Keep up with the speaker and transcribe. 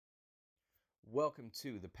Welcome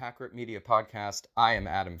to the PackRip Media Podcast. I am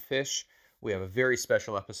Adam Fish. We have a very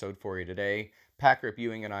special episode for you today. PackRip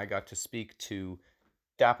Ewing and I got to speak to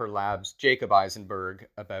Dapper Labs' Jacob Eisenberg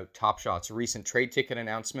about Top Shot's recent trade ticket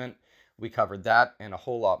announcement. We covered that and a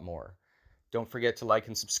whole lot more. Don't forget to like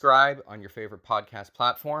and subscribe on your favorite podcast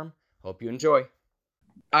platform. Hope you enjoy.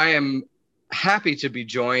 I am happy to be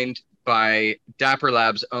joined by Dapper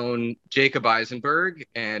Labs' own Jacob Eisenberg,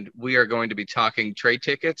 and we are going to be talking trade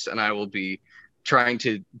tickets, and I will be trying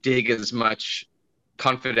to dig as much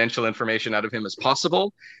confidential information out of him as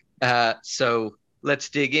possible. So let's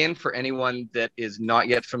dig in. For anyone that is not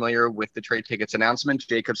yet familiar with the trade tickets announcement,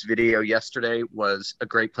 Jacob's video yesterday was a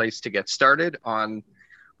great place to get started on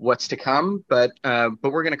what's to come, but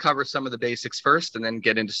we're going to cover some of the basics first and then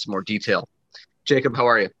get into some more detail. Jacob, how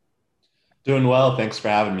are you? Doing well. Thanks for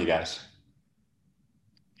having me, guys.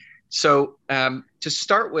 So to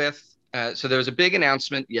start with, so there was a big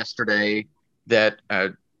announcement yesterday that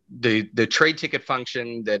the trade ticket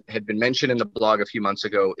function that had been mentioned in the blog a few months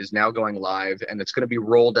ago is now going live, and it's going to be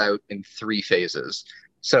rolled out in 3 phases.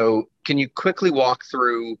 So can you quickly walk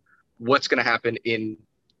through what's going to happen in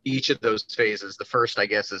each of those phases? The first, I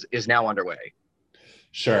guess, is now underway.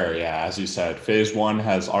 Sure. Yeah. As you said, phase 1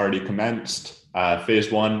 has already commenced.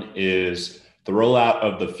 Phase 1 is the rollout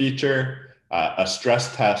of the feature, a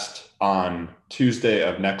stress test on Tuesday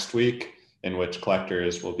of next week, in which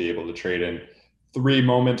collectors will be able to trade in 3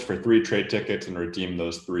 moments for 3 trade tickets and redeem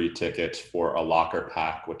those 3 tickets for a locker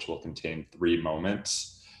pack, which will contain 3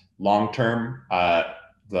 moments. Long term,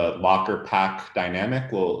 the locker pack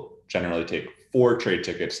dynamic will generally take 4 trade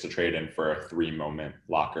tickets to trade in for a 3-moment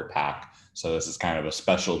locker pack. So this is kind of a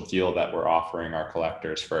special deal that we're offering our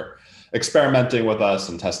collectors for experimenting with us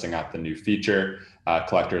and testing out the new feature.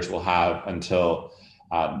 Collectors will have until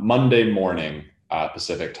Monday morning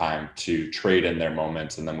Pacific time to trade in their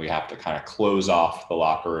moments, and then we have to kind of close off the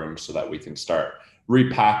locker room so that we can start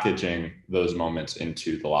repackaging those moments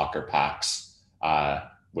into the locker packs,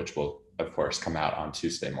 which will of course come out on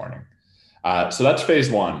Tuesday morning. So that's phase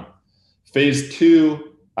 1. Phase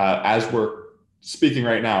 2, as we're speaking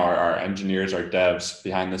right now, our engineers, our devs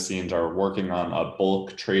behind the scenes are working on a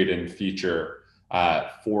bulk trade-in feature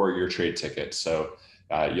for your trade tickets. So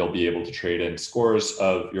you'll be able to trade in scores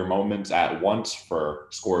of your moments at once for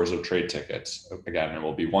scores of trade tickets. Again, it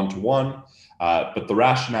will be 1-to-1, but the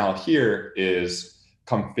rationale here is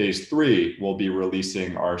come phase 3, we'll be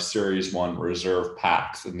releasing our Series 1 reserve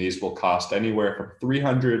packs, and these will cost anywhere from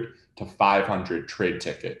 300 to 500 trade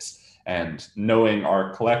tickets. And knowing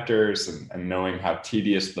our collectors and knowing how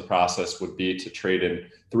tedious the process would be to trade in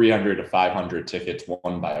 300 to 500 tickets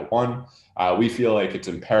one by one, we feel like it's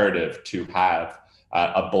imperative to have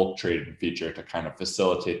a bulk trading feature to kind of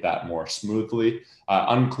facilitate that more smoothly.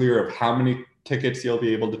 Unclear of how many tickets you'll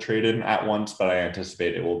be able to trade in at once, but I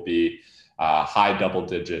anticipate it will be high double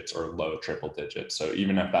digits or low triple digits. So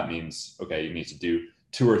even if that means, okay, you need to do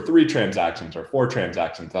 2 or 3 transactions or 4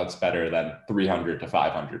 transactions, that's better than 300 to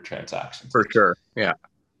 500 transactions. For sure. Yeah.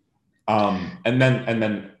 And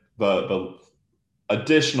then the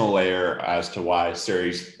additional layer as to why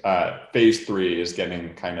phase 3 is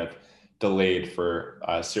getting kind of delayed for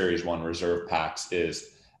Series 1 reserve packs is,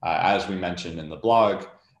 as we mentioned in the blog,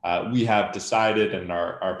 we have decided and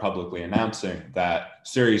are publicly announcing that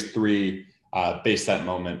Series 3 base set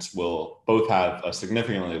moments will both have a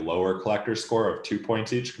significantly lower collector score of 2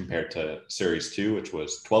 points each compared to Series 2, which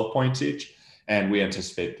was 12 points each. And we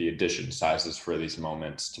anticipate the edition sizes for these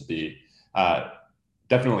moments to be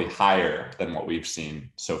definitely higher than what we've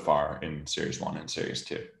seen so far in Series 1 and Series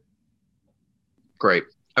 2. Great.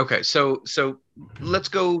 Okay, so let's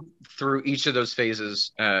go through each of those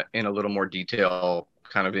phases in a little more detail,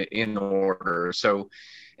 kind of in order. So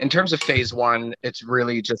in terms of phase 1, it's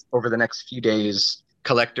really just over the next few days,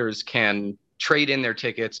 collectors can trade in their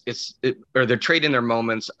tickets. Or they trade in their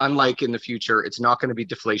moments. Unlike in the future, it's not going to be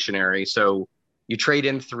deflationary. So you trade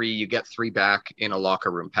in 3, you get 3 back in a locker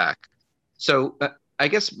room pack. So I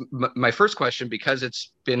guess my first question, because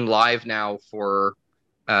it's been live now for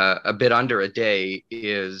a bit under a day,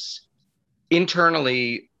 is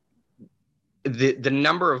internally the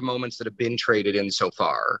number of moments that have been traded in so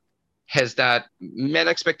far. Has that met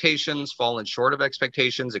expectations, fallen short of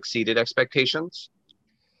expectations, exceeded expectations?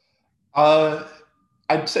 I'd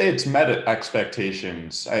say it's met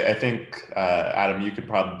expectations. I think, Adam, you could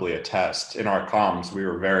probably attest. In our comms, we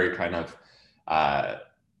were very kind of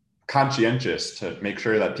conscientious to make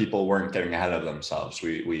sure that people weren't getting ahead of themselves.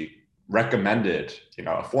 We recommended,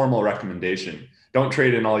 a formal recommendation. Don't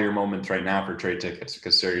trade in all your moments right now for trade tickets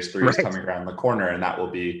because Series 3 is coming around the corner, and that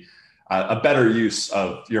will be a better use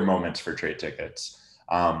of your moments for trade tickets.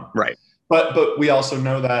 Right. But we also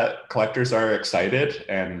know that collectors are excited,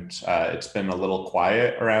 and it's been a little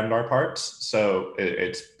quiet around our parts. So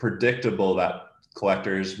it's predictable that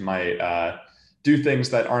collectors might do things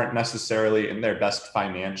that aren't necessarily in their best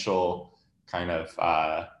financial kind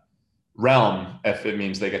of realm if it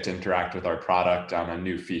means they get to interact with our product on a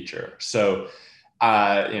new feature. So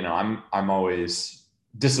I'm always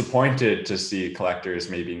disappointed to see collectors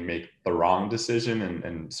maybe make the wrong decision.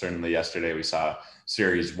 And certainly yesterday we saw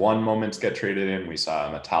Series 1 moments get traded in. We saw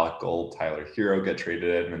a metallic gold Tyler Hero get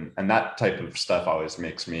traded in. And that type of stuff always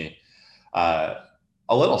makes me a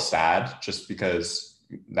little sad, just because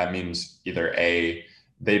that means either A,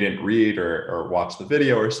 they didn't read or watch the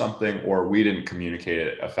video or something, or we didn't communicate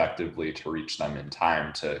it effectively to reach them in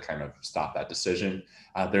time to kind of stop that decision.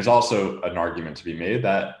 There's also an argument to be made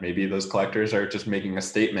that maybe those collectors are just making a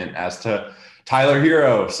statement as to Tyler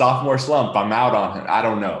Hero, sophomore slump, I'm out on him. I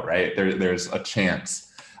don't know, right? There's a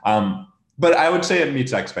chance. But I would say it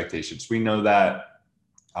meets expectations. We know that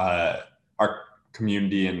our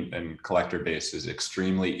community and collector base is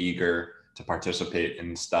extremely eager to participate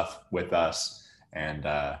in stuff with us. And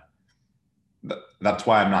that's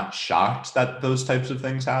why I'm not shocked that those types of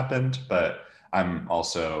things happened. But I'm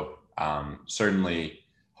also certainly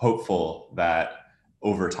hopeful that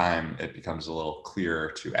over time it becomes a little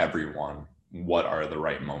clearer to everyone what are the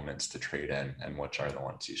right moments to trade in and which are the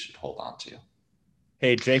ones you should hold on to.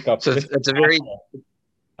 Hey, Jacob. So it's a very...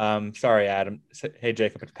 sorry, Adam. Hey,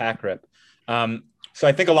 Jacob, it's Packrip. So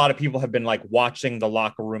I think a lot of people have been like watching the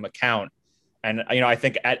Locker Room account. And, I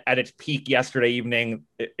think at its peak yesterday evening,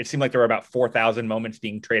 it seemed like there were about 4,000 moments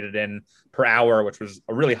being traded in per hour, which was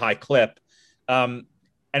a really high clip. And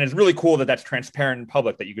it's really cool that that's transparent in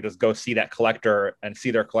public, that you could just go see that collector and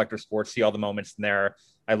see their collector sports, see all the moments in there.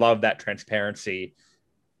 I love that transparency.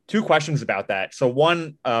 Two questions about that. So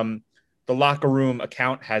one, the Locker Room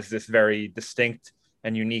account has this very distinct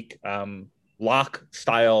and unique lock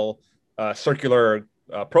style circular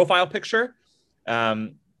profile picture.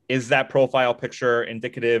 Is that profile picture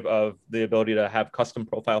indicative of the ability to have custom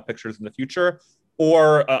profile pictures in the future,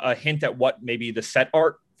 or a hint at what maybe the set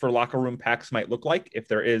art for Locker Room packs might look like, if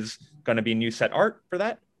there is going to be new set art for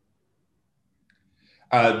that?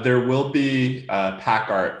 There will be pack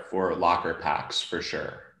art for locker packs for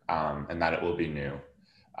sure, and that it will be new.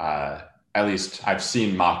 At least I've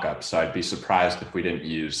seen mock-ups, so I'd be surprised if we didn't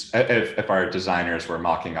use, if our designers were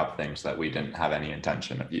mocking up things that we didn't have any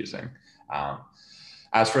intention of using.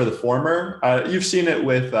 As for the former, you've seen it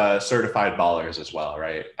with certified ballers as well,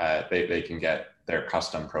 right? They can get their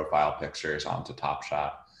custom profile pictures onto Top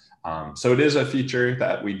Shot. So it is a feature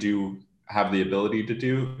that we do have the ability to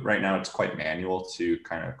do. Right now, it's quite manual to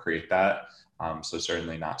kind of create that. So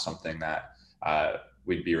certainly not something that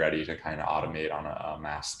we'd be ready to kind of automate on a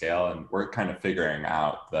mass scale. And we're kind of figuring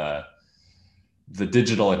out the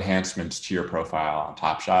digital enhancements to your profile on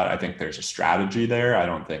Top Shot. I think there's a strategy there. I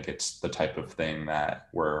don't think it's the type of thing that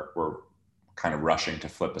we're kind of rushing to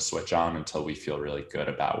flip a switch on until we feel really good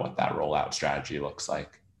about what that rollout strategy looks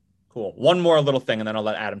like. Cool. One more little thing, and then I'll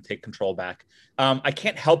let Adam take control back. I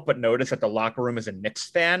can't help but notice that the Locker Room is a Knicks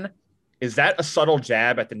fan. Is that a subtle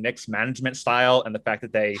jab at the Knicks management style and the fact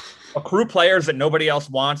that they accrue players that nobody else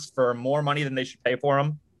wants for more money than they should pay for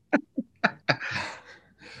them?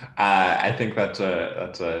 I think that's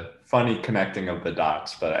a funny connecting of the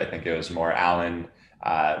dots, but I think it was more Alan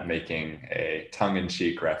making a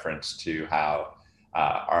tongue-in-cheek reference to how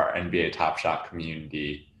our NBA Top Shot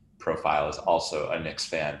community profile is also a Knicks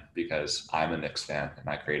fan, because I'm a Knicks fan and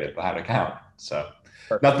I created that account. So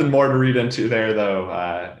perfect. Nothing more to read into there,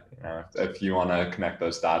 though. If you want to connect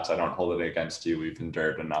those dots, I don't hold it against you. We've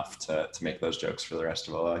endured enough to make those jokes for the rest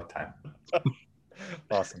of our lifetime.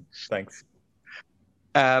 Awesome. Thanks.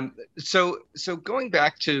 So going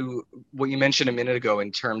back to what you mentioned a minute ago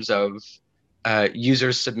in terms of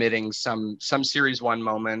users submitting some Series 1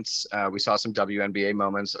 moments, we saw some WNBA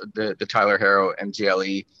moments, the Tyler Hero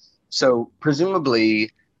MTLE. So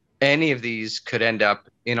presumably any of these could end up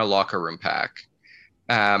in a Locker Room pack.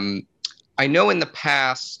 I know in the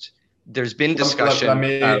past there's been discussion.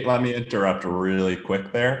 Let me interrupt really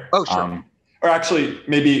quick there. Oh, sure. Or actually,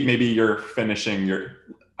 maybe you're finishing your.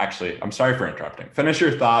 Actually, I'm sorry for interrupting. Finish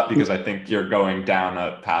your thought, because I think you're going down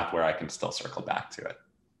a path where I can still circle back to it.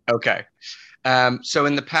 Okay. So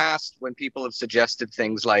in the past, when people have suggested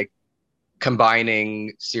things like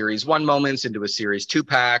combining Series 1 moments into a Series 2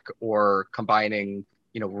 pack, or combining,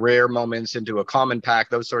 rare moments into a common pack,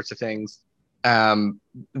 those sorts of things,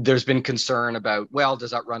 there's been concern about, well, does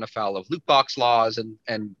that run afoul of loot box laws,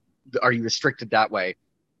 and are you restricted that way?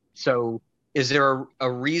 So is there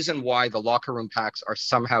a reason why the Locker Room packs are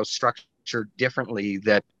somehow structured differently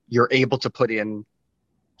that you're able to put in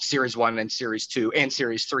series 1 and series 2 and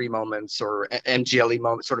series 3 moments or MGLE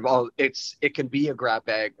moments, sort of all. It can be a grab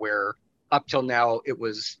bag where up till now it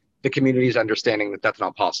was the community's understanding that that's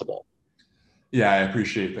not possible. Yeah, I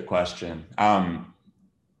appreciate the question.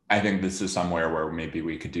 I think this is somewhere where maybe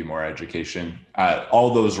we could do more education.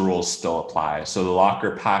 All those rules still apply. So the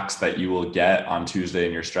locker packs that you will get on Tuesday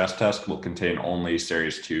in your stress test will contain only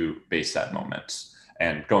Series 2 base set moments.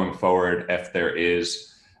 And going forward, if there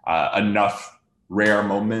is enough rare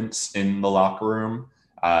moments in the locker room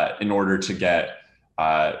in order to get,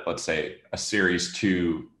 let's say, a Series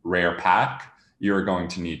 2 rare pack, you're going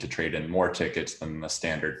to need to trade in more tickets than the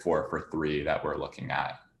standard 4 for 3 that we're looking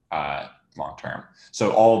at long term.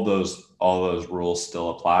 So all those rules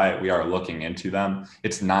still apply. We are looking into them.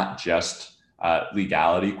 It's not just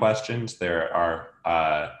legality questions. There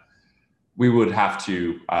are we would have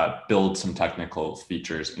to build some technical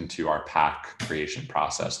features into our pack creation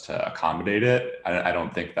process to accommodate it. I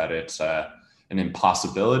don't think that it's an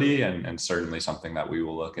impossibility, and certainly something that we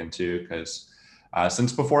will look into, because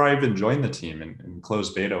since before I even joined the team in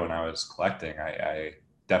closed beta when I was collecting, I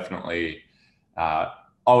definitely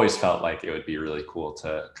always felt like it would be really cool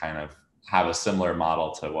to kind of have a similar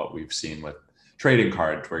model to what we've seen with trading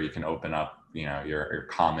cards, where you can open up, your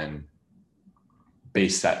common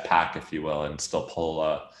base set pack, if you will, and still pull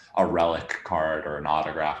a relic card or an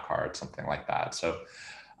autograph card, something like that. So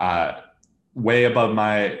way above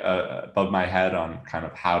my head on kind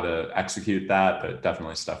of how to execute that, but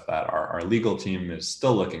definitely stuff that our legal team is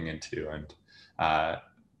still looking into. And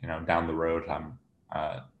down the road,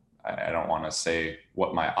 I don't want to say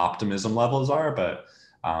what my optimism levels are, but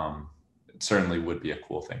it certainly would be a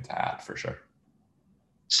cool thing to add for sure.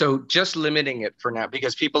 So just limiting it for now,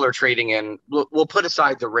 because people are trading in, we'll put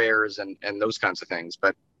aside the rares and those kinds of things,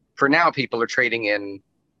 but for now people are trading in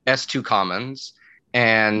S2 commons,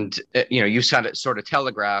 and you've got it sort of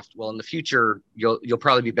telegraphed. Well, in the future, you'll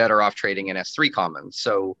probably be better off trading in S3 commons.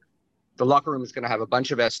 So the locker room is going to have a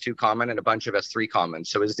bunch of S2 common and a bunch of S3 commons.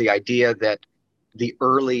 So is the idea that the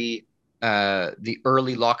early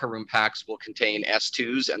locker room packs will contain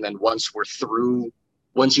S2s, and then once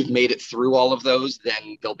you've made it through all of those,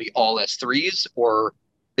 then they'll be all S3s, or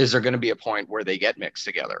is there going to be a point where they get mixed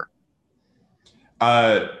together?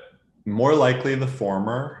 More likely the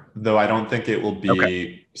former, though I don't think it will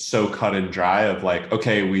be so cut and dry of like,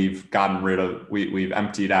 okay, we've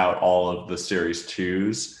emptied out all of the Series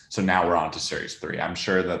 2s, so now we're on to Series 3. I'm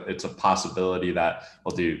sure that it's a possibility that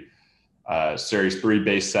we'll do Series 3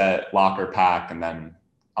 base set locker pack, and then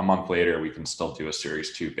a month later we can still do a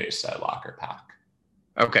Series 2 base set locker pack.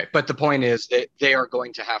 Okay, but the point is that they are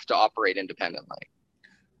going to have to operate independently.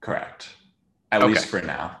 Correct. At least for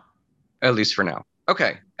now. At least for now.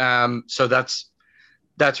 Okay. So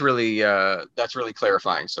that's really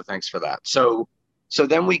clarifying. So thanks for that. So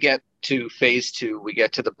then we get to phase 2. We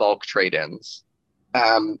get to the bulk trade-ins.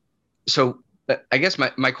 So I guess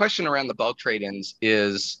my question around the bulk trade-ins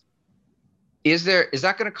is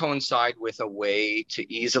that going to coincide with a way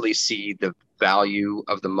to easily see the value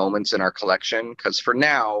of the moments in our collection? Because for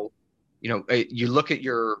now, you look at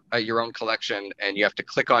your own collection and you have to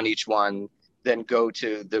click on each one, then go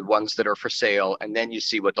to the ones that are for sale, and then you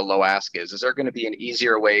see what the low ask is. Is there going to be an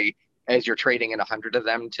easier way, as you're trading in 100 of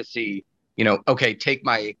them, to see, okay, take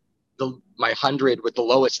my 100 with the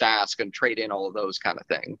lowest ask and trade in all of those kind of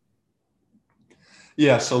thing?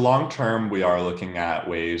 Yeah, so long term, we are looking at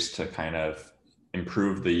ways to kind of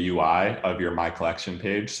improve the UI of your My Collection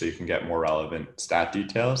page so you can get more relevant stat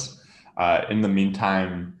details. In the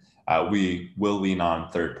meantime, we will lean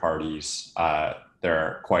on third parties. There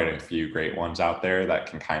are quite a few great ones out there that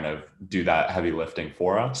can kind of do that heavy lifting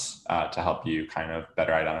for us to help you kind of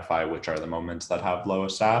better identify which are the moments that have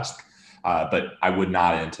lowest ask. But I would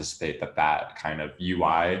not anticipate that kind of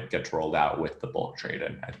UI gets rolled out with the bulk trade.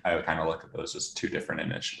 And I would kind of look at those as two different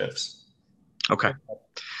initiatives. Okay.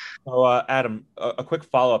 So Adam, a quick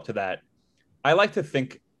follow-up to that. I like to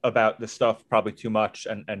think about this stuff probably too much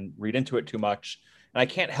and read into it too much. And I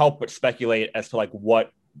can't help but speculate as to like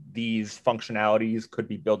what these functionalities could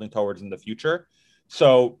be building towards in the future.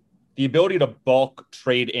 So the ability to bulk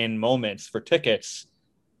trade in moments for tickets,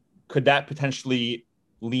 could that potentially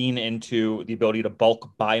lean into the ability to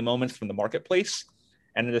bulk buy moments from the marketplace?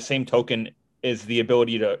 And in the same token, is the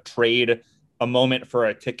ability to trade a moment for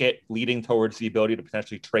a ticket leading towards the ability to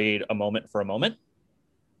potentially trade a moment for a moment?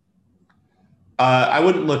 I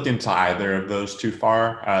wouldn't look into either of those too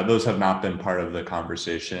far. Those have not been part of the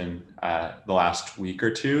conversation the last week or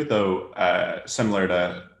two, though similar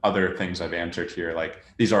to other things I've answered here, like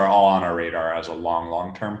these are all on our radar as a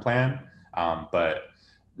long-term plan, but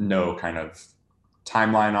no kind of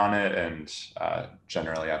timeline on it. And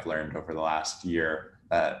generally, I've learned over the last year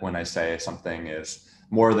that when I say something is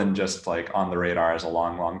more than just like on the radar as a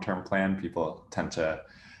long-term plan, people tend to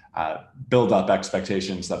build up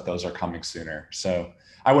expectations that those are coming sooner. So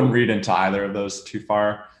I wouldn't read into either of those too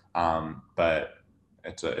far, but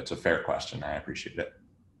it's a fair question. I appreciate it.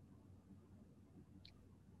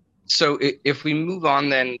 So if we move on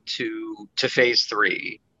then to phase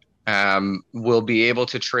 3, we'll be able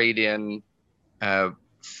to trade in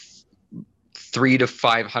 300 to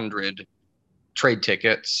 500 trade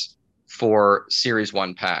tickets for Series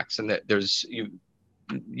 1 packs, and that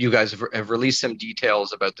you guys have released some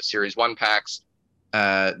details about the Series 1 packs.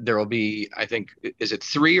 There will be, I think, is it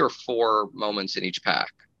 3 or 4 moments in each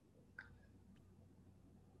pack?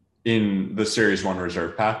 In the Series 1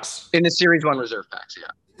 reserve packs? In the Series 1 reserve packs, yeah.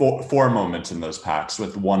 Four moments in those packs,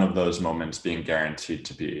 with one of those moments being guaranteed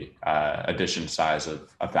to be edition size of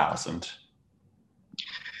 1,000.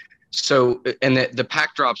 So, and the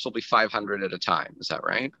pack drops will be 500 at a time. Is that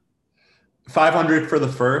right? 500 for the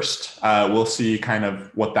first. We'll see kind of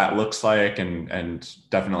what that looks like, and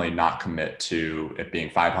definitely not commit to it being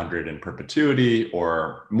 500 in perpetuity,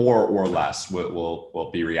 or more or less. We'll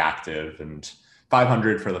be reactive, and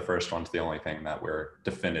 500 for the first one's the only thing that we're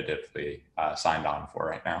definitively signed on for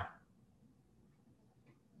right now.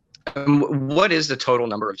 What is the total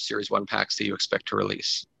number of Series 1 packs that you expect to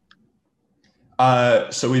release?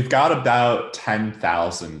 So we've got about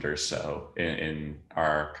 10,000 or so in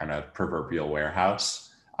our kind of proverbial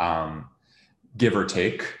warehouse, give or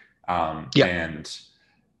take. And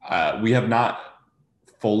we have not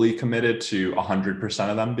fully committed to 100%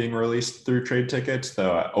 of them being released through trade tickets,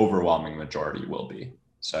 the overwhelming majority will be.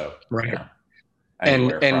 So, right.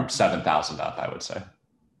 Anywhere from 7,000 up, I would say.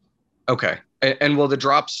 Okay. And will the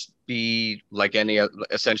drops be like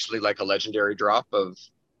essentially like a legendary drop of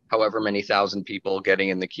however many thousand people getting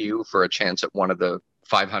in the queue for a chance at one of the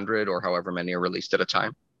 500, or however many are released at a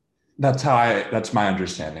time? That's my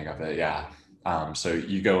understanding of it. Yeah. So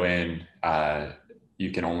you go in, you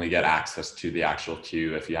can only get access to the actual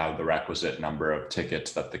queue if you have the requisite number of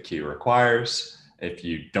tickets that the queue requires. If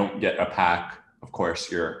you don't get a pack, of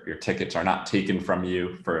course, your tickets are not taken from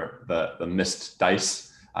you for the missed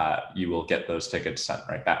dice. You will get those tickets sent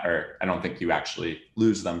right back, or I don't think you actually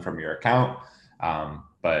lose them from your account.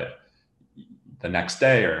 But the next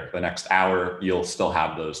day or the next hour, you'll still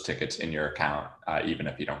have those tickets in your account, even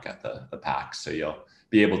if you don't get the pack. So you'll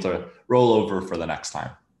be able to roll over for the next time.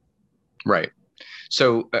 Right.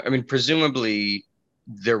 So, I mean, presumably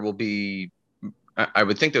there will be, I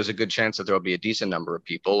would think there's a good chance that there will be a decent number of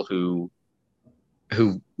people who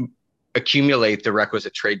accumulate the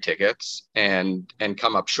requisite trade tickets and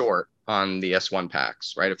come up short on the S1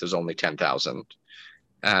 packs, right? If there's only 10,000.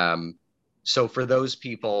 So for those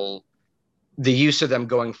people, the use of them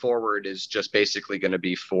going forward is just basically going to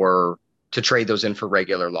be to trade those in for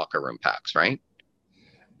regular locker room packs, right?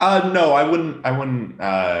 No, I wouldn't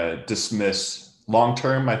dismiss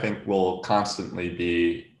long-term. I think we'll constantly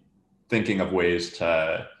be thinking of ways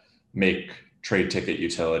to make trade ticket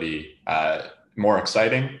utility more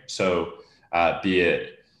exciting. So be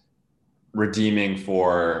it redeeming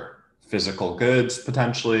for physical goods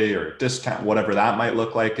potentially, or discount, whatever that might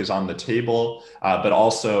look like is on the table. But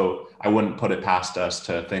also I wouldn't put it past us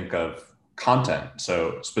to think of content.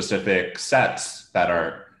 So specific sets that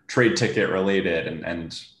are trade ticket related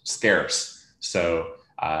and scarce. So,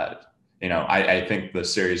 I think the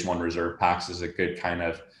Series 1 reserve packs is a good kind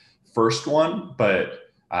of first one,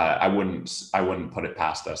 but I wouldn't put it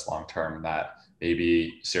past us long-term that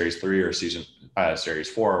maybe Series 3 or Series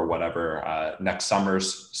 4 or whatever next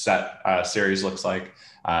summer's set series looks like,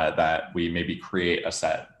 that we maybe create a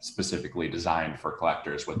set specifically designed for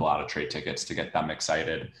collectors with a lot of trade tickets to get them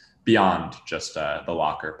excited beyond just the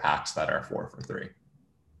locker packs that are 4 for 3.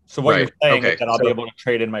 So what you're saying is that I'll be able to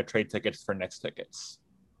trade in my trade tickets for Knicks tickets.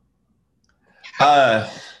 I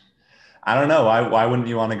don't know. Why wouldn't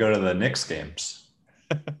you want to go to the Knicks games?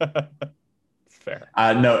 Fair.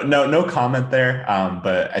 No comment there.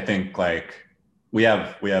 But I think like we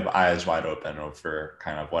have eyes wide open over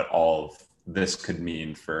kind of what all of this could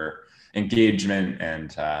mean for engagement,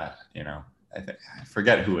 and I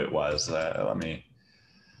forget who it was.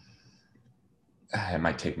 It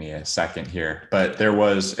might take me a second here, but there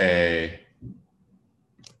was a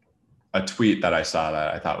tweet that I saw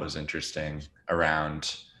that I thought was interesting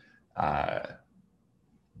around, I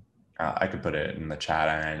could put it in the chat,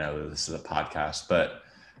 and I know this is a podcast, but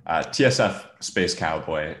TSF Space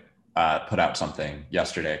Cowboy put out something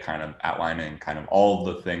yesterday kind of outlining kind of all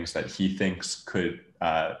the things that he thinks could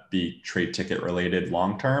be trade ticket related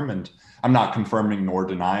long term. And I'm not confirming nor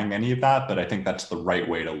denying any of that, but I think that's the right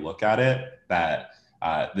way to look at it, that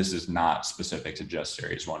this is not specific to just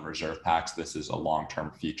Series 1 reserve packs. This is a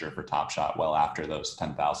long-term feature for Top Shot well after those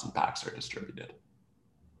 10,000 packs are distributed.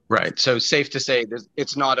 Right. So safe to say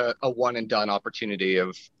it's not a one and done opportunity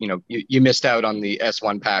of, you missed out on the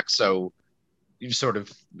S1 pack, so you sort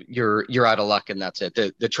of you're out of luck and that's it.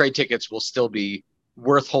 The trade tickets will still be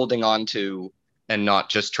worth holding on to and not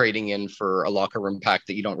just trading in for a locker room pack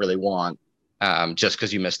that you don't really want, just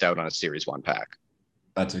because you missed out on a Series 1 pack.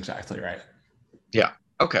 That's exactly right. Yeah.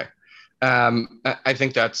 Okay. I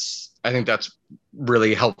think that's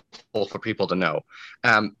really helpful for people to know.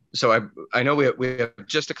 So I know we have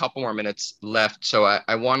just a couple more minutes left, so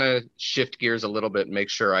I want to shift gears a little bit and make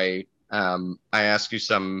sure I ask you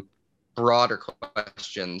some broader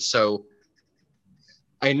questions. So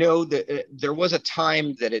I know that there was a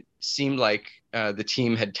time that it seemed like the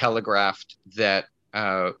team had telegraphed that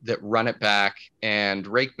Run It Back and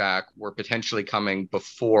Rake Back were potentially coming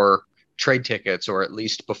before trade tickets, or at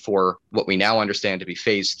least before what we now understand to be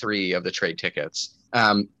phase 3 of the trade tickets.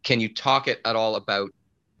 Can you talk at all about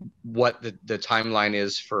what the timeline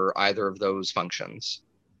is for either of those functions?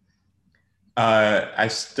 I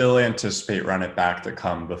still anticipate Run It Back to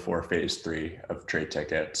come before phase 3 of trade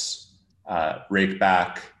tickets. Rake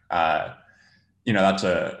Back, that's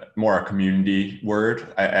a community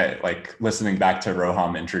word. I like listening back to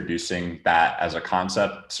Roham introducing that as a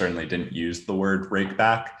concept, certainly didn't use the word rake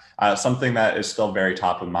back. Something that is still very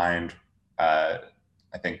top of mind. I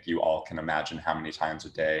think you all can imagine how many times a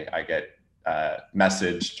day I get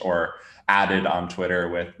messaged or added on Twitter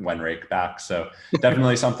with when rake back. So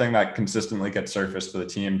definitely something that consistently gets surfaced to the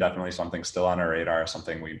team, definitely something still on our radar,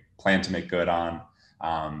 something we plan to make good on,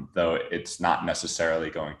 though it's not necessarily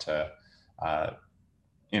going to, I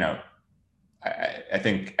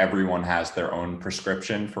think everyone has their own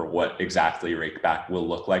prescription for what exactly rake back will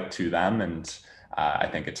look like to them. And I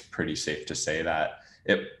think it's pretty safe to say that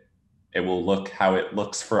it will look how it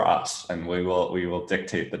looks for us, and we will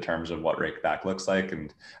dictate the terms of what rake back looks like.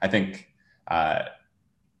 And I think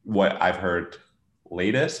what I've heard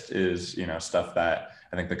latest is, stuff that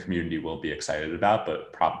I think the community will be excited about,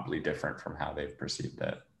 but probably different from how they've perceived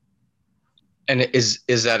it. And is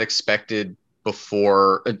that expected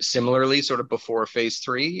before, similarly, sort of before phase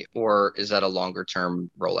 3, or is that a longer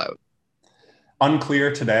term rollout?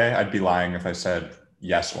 Unclear today. I'd be lying if I said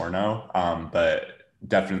yes or no, but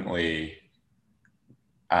definitely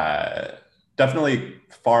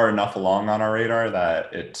far enough along on our radar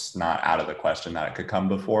that it's not out of the question that it could come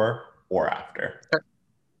before or after.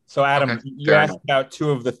 So Adam, you asked about 2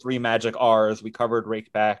 of the 3 magic R's. We covered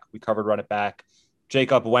Rake Back, we covered Run It Back.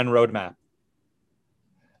 Jacob, when roadmap?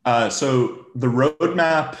 So the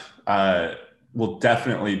roadmap will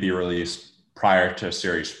definitely be released prior to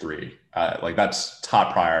Series 3. That's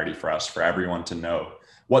top priority for us, for everyone to know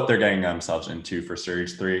what they're getting themselves into for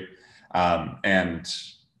Series 3. And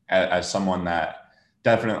as someone that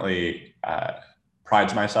definitely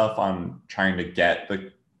prides myself on trying to get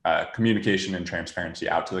the communication and transparency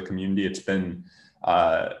out to the community, it's been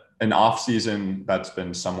an off season that's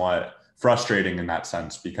been somewhat frustrating in that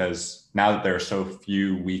sense, because now that there are so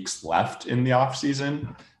few weeks left in the off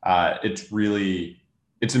season,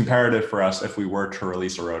 it's imperative for us, if we were to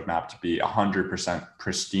release a roadmap, to be 100%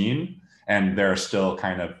 pristine, and there are still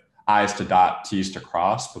kind of I's to dot, T's to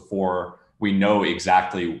cross before we know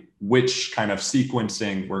exactly which kind of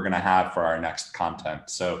sequencing we're going to have for our next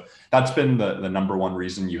content. So that's been the number one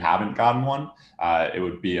reason you haven't gotten one. It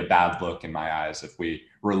would be a bad look in my eyes if we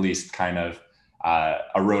released kind of a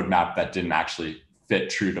roadmap that didn't actually fit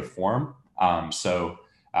true to form.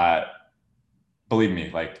 Believe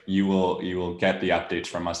me, you will get the updates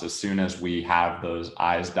from us as soon as we have those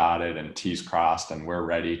I's dotted and T's crossed, and we're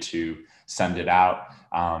ready to send it out.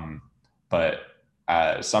 But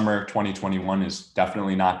summer 2021 is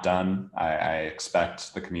definitely not done. I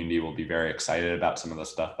expect the community will be very excited about some of the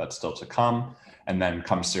stuff that's still to come. And then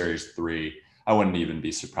come Series 3, I wouldn't even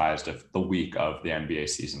be surprised if the week of the NBA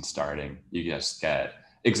season starting, you just get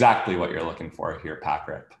exactly what you're looking for here, Pack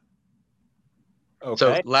Rip. Okay.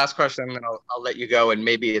 So last question, and then I'll let you go. And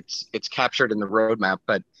maybe it's captured in the roadmap,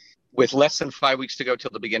 but with less than 5 weeks to go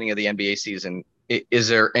till the beginning of the NBA season, is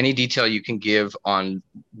there any detail you can give on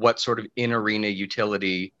what sort of in-arena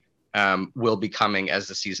utility will be coming as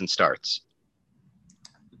the season starts?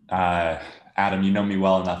 Adam, you know me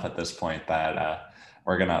well enough at this point that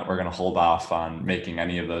we're gonna hold off on making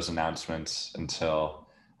any of those announcements until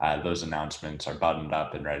those announcements are buttoned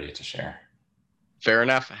up and ready to share. Fair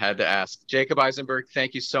enough. I had to ask. Jacob Eisenberg,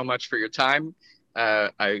 thank you so much for your time.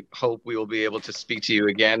 I hope we will be able to speak to you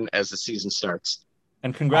again as the season starts.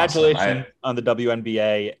 And congratulations Awesome. on the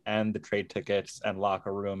WNBA and the trade tickets and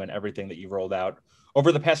locker room and everything that you've rolled out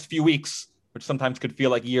over the past few weeks, which sometimes could feel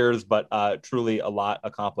like years, but truly a lot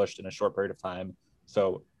accomplished in a short period of time.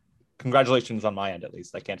 So congratulations on my end, at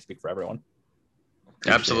least. I can't speak for everyone.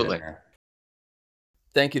 Absolutely.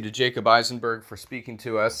 Thank you to Jacob Eisenberg for speaking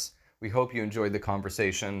to us. We hope you enjoyed the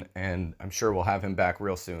conversation, and I'm sure we'll have him back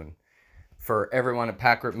real soon. For everyone at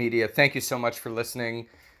Packrip Media, thank you so much for listening.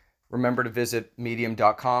 Remember to visit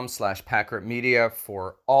medium.com/PackRipMedia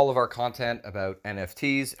for all of our content about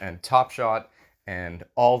NFTs and Top Shot and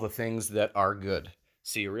all the things that are good.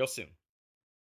 See you real soon.